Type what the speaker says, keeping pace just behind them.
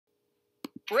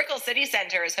Brickell City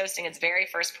Center is hosting its very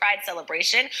first Pride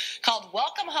celebration called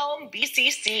Welcome Home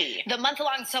BCC. The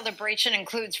month-long celebration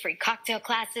includes free cocktail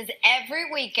classes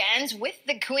every weekend with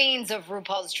the queens of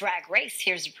RuPaul's Drag Race.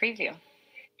 Here's a preview.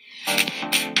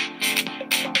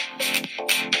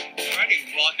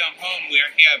 Welcome home. We are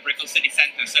here at Brickell City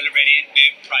Center celebrating the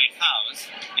Pride House.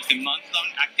 It's a month-long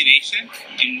activation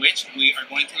in which we are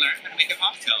going to learn how to make a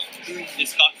cocktail.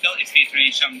 This cocktail is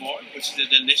featuring Chambord, which is a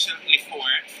delicious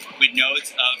liqueur with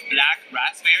notes of black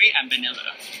raspberry and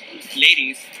vanilla.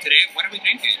 Ladies, today what are we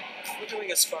drinking? We're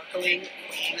doing a sparkling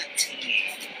queen tea.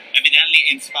 Evidently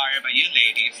inspired by you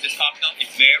ladies, this cocktail is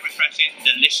very refreshing,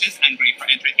 delicious, and great for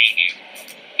entertaining.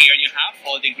 Here you have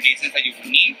all the ingredients that you will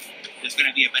need. There's going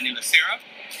to be a vanilla syrup,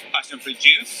 passion fruit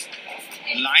juice,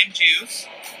 lime juice,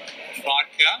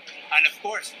 vodka, and of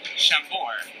course,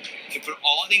 Chambord. You put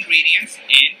all the ingredients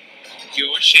in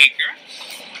your shaker.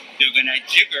 You're going to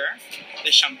jigger the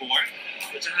Chambord,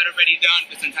 which I had already done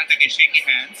with some Santa shaky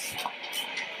hands.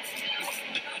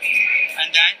 And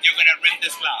then you're going to rim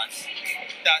this glass.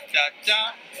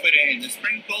 Put it in the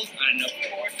sprinkles, and of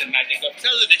course, the magic of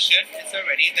television is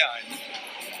already done.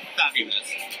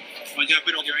 Fabulous. Once you have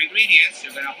put all your ingredients,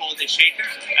 you're going to hold the shaker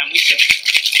and we sip.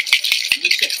 We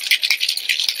sip.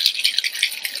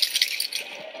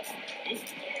 Ooh,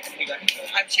 you got it?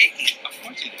 I'm shaking. Of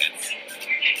course you did.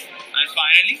 And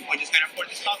finally, we're just going to pour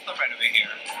this cocktail right over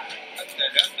here.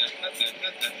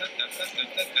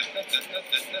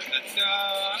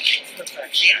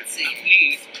 Fancy.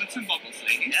 Please, put some bubbles,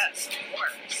 ladies. Yes, of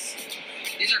course.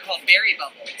 These are called berry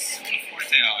bubbles. Of course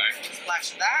they are.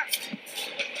 Splash of that.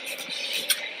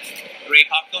 Great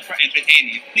cocktail for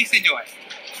entertaining. Please enjoy.